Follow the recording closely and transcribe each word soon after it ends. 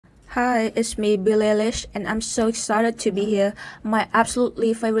Hi, it's me, Billie Eilish, and I'm so excited to be here. My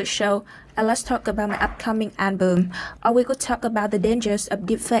absolutely favorite show. And let's talk about my upcoming album. Or we could talk about the dangers of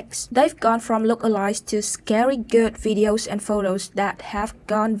deepfakes. They've gone from lookalikes to scary good videos and photos that have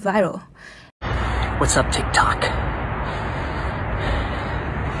gone viral. What's up, TikTok?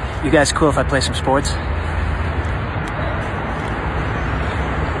 You guys cool if I play some sports?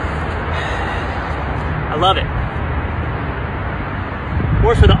 I love it.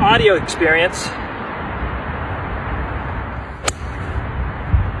 More for the audio experience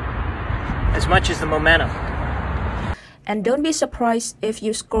as much as the momentum. And don't be surprised if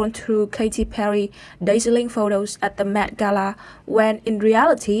you scroll through Katy Perry dazzling photos at the Met Gala when in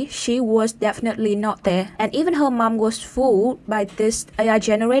reality she was definitely not there. And even her mom was fooled by this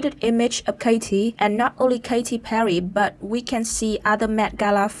AI-generated image of Katy. And not only Katy Perry, but we can see other Met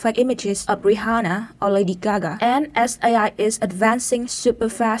Gala fake images of Rihanna or Lady Gaga. And as AI is advancing super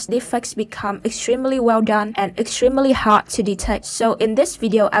fast, deepfakes become extremely well done and extremely hard to detect. So in this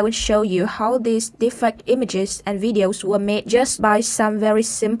video, I will show you how these deepfake images and videos were made just by some very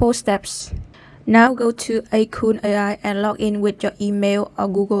simple steps. Now go to Actionable AI and log in with your email or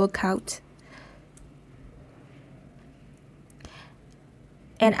Google account.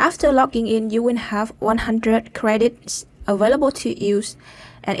 And after logging in, you will have 100 credits available to use.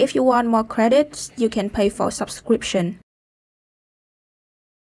 And if you want more credits, you can pay for subscription.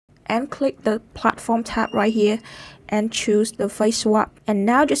 And click the platform tab right here and choose the face swap. And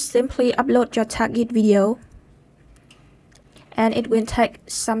now just simply upload your target video. And it will take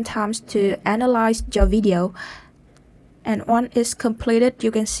some time to analyze your video. And once it's completed,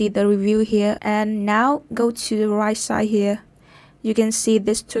 you can see the review here. And now go to the right side here. You can see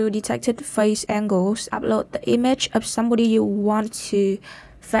these two detected face angles. Upload the image of somebody you want to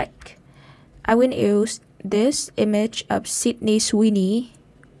fake. I will use this image of Sydney Sweeney.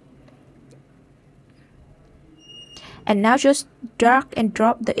 And now just drag and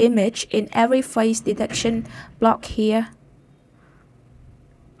drop the image in every face detection block here.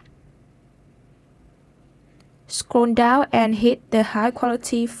 Scroll down and hit the high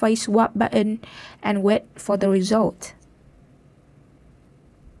quality face swap button and wait for the result.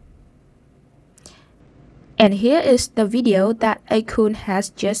 And here is the video that Akun has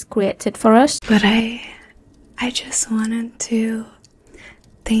just created for us. But I just wanted to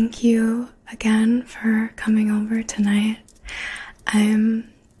thank you again for coming over tonight. I'm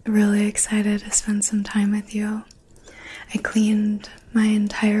really excited to spend some time with you. I cleaned my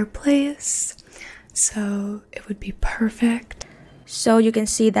entire place, so it would be perfect. So you can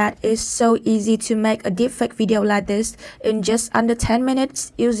see that it's so easy to make a deepfake video like this in just under 10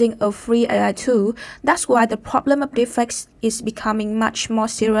 minutes using a free AI tool. That's why the problem of deepfakes is becoming much more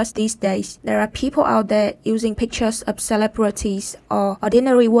serious these days. There are people out there using pictures of celebrities or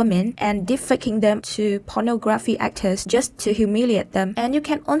ordinary women and deepfaking them to pornography actors just to humiliate them. And you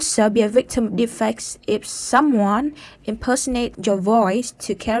can also be a victim of deepfakes if someone impersonates your voice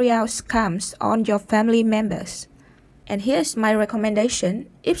to carry out scams on your family members. And here's my recommendation.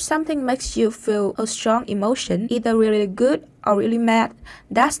 If something makes you feel a strong emotion, either really good or really mad,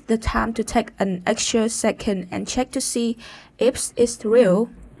 that's the time to take an extra second and check to see if it's real.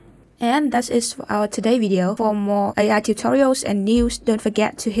 And that's it for our today video. For more AI tutorials and news, don't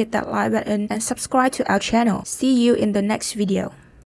forget to hit that like button and subscribe to our channel. See you in the next video.